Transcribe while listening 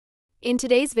In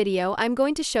today's video, I'm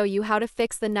going to show you how to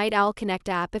fix the Night Owl Connect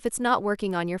app if it's not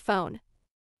working on your phone.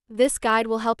 This guide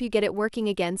will help you get it working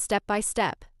again step by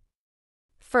step.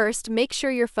 First, make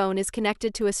sure your phone is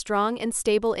connected to a strong and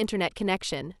stable internet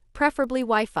connection, preferably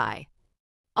Wi-Fi.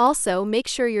 Also, make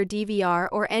sure your DVR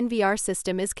or NVR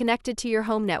system is connected to your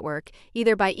home network,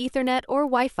 either by Ethernet or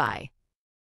Wi-Fi.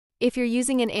 If you're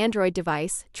using an Android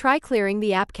device, try clearing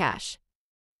the app cache.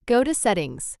 Go to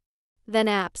Settings, then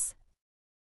Apps.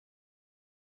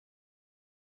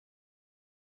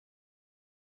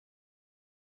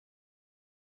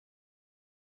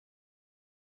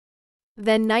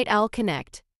 Then Night Owl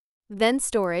Connect. Then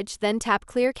Storage, then tap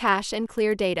Clear Cache and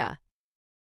Clear Data.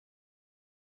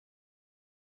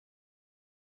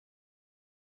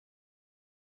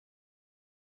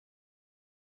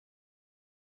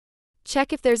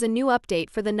 Check if there's a new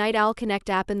update for the Night Owl Connect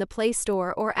app in the Play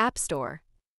Store or App Store.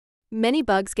 Many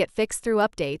bugs get fixed through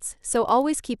updates, so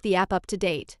always keep the app up to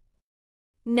date.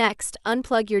 Next,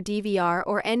 unplug your DVR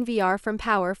or NVR from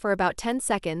power for about 10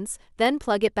 seconds, then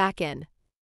plug it back in.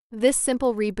 This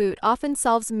simple reboot often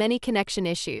solves many connection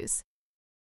issues.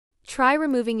 Try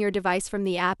removing your device from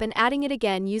the app and adding it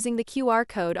again using the QR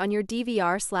code on your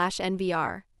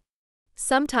DVR/NVR.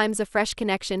 Sometimes a fresh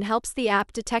connection helps the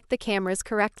app detect the cameras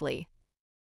correctly.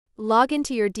 Log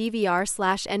into your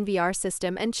DVR/NVR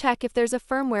system and check if there's a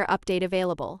firmware update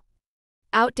available.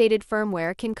 Outdated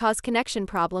firmware can cause connection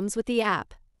problems with the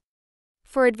app.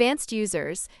 For advanced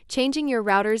users, changing your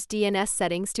router's DNS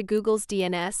settings to Google's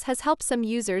DNS has helped some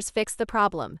users fix the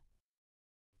problem.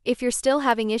 If you're still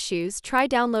having issues, try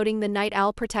downloading the Night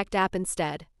Owl Protect app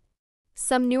instead.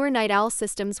 Some newer Night Owl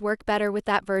systems work better with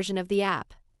that version of the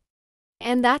app.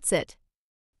 And that's it.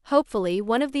 Hopefully,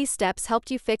 one of these steps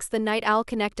helped you fix the Night Owl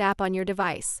Connect app on your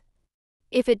device.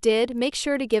 If it did, make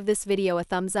sure to give this video a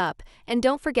thumbs up, and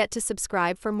don't forget to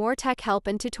subscribe for more tech help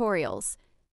and tutorials.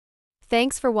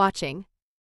 Thanks for watching.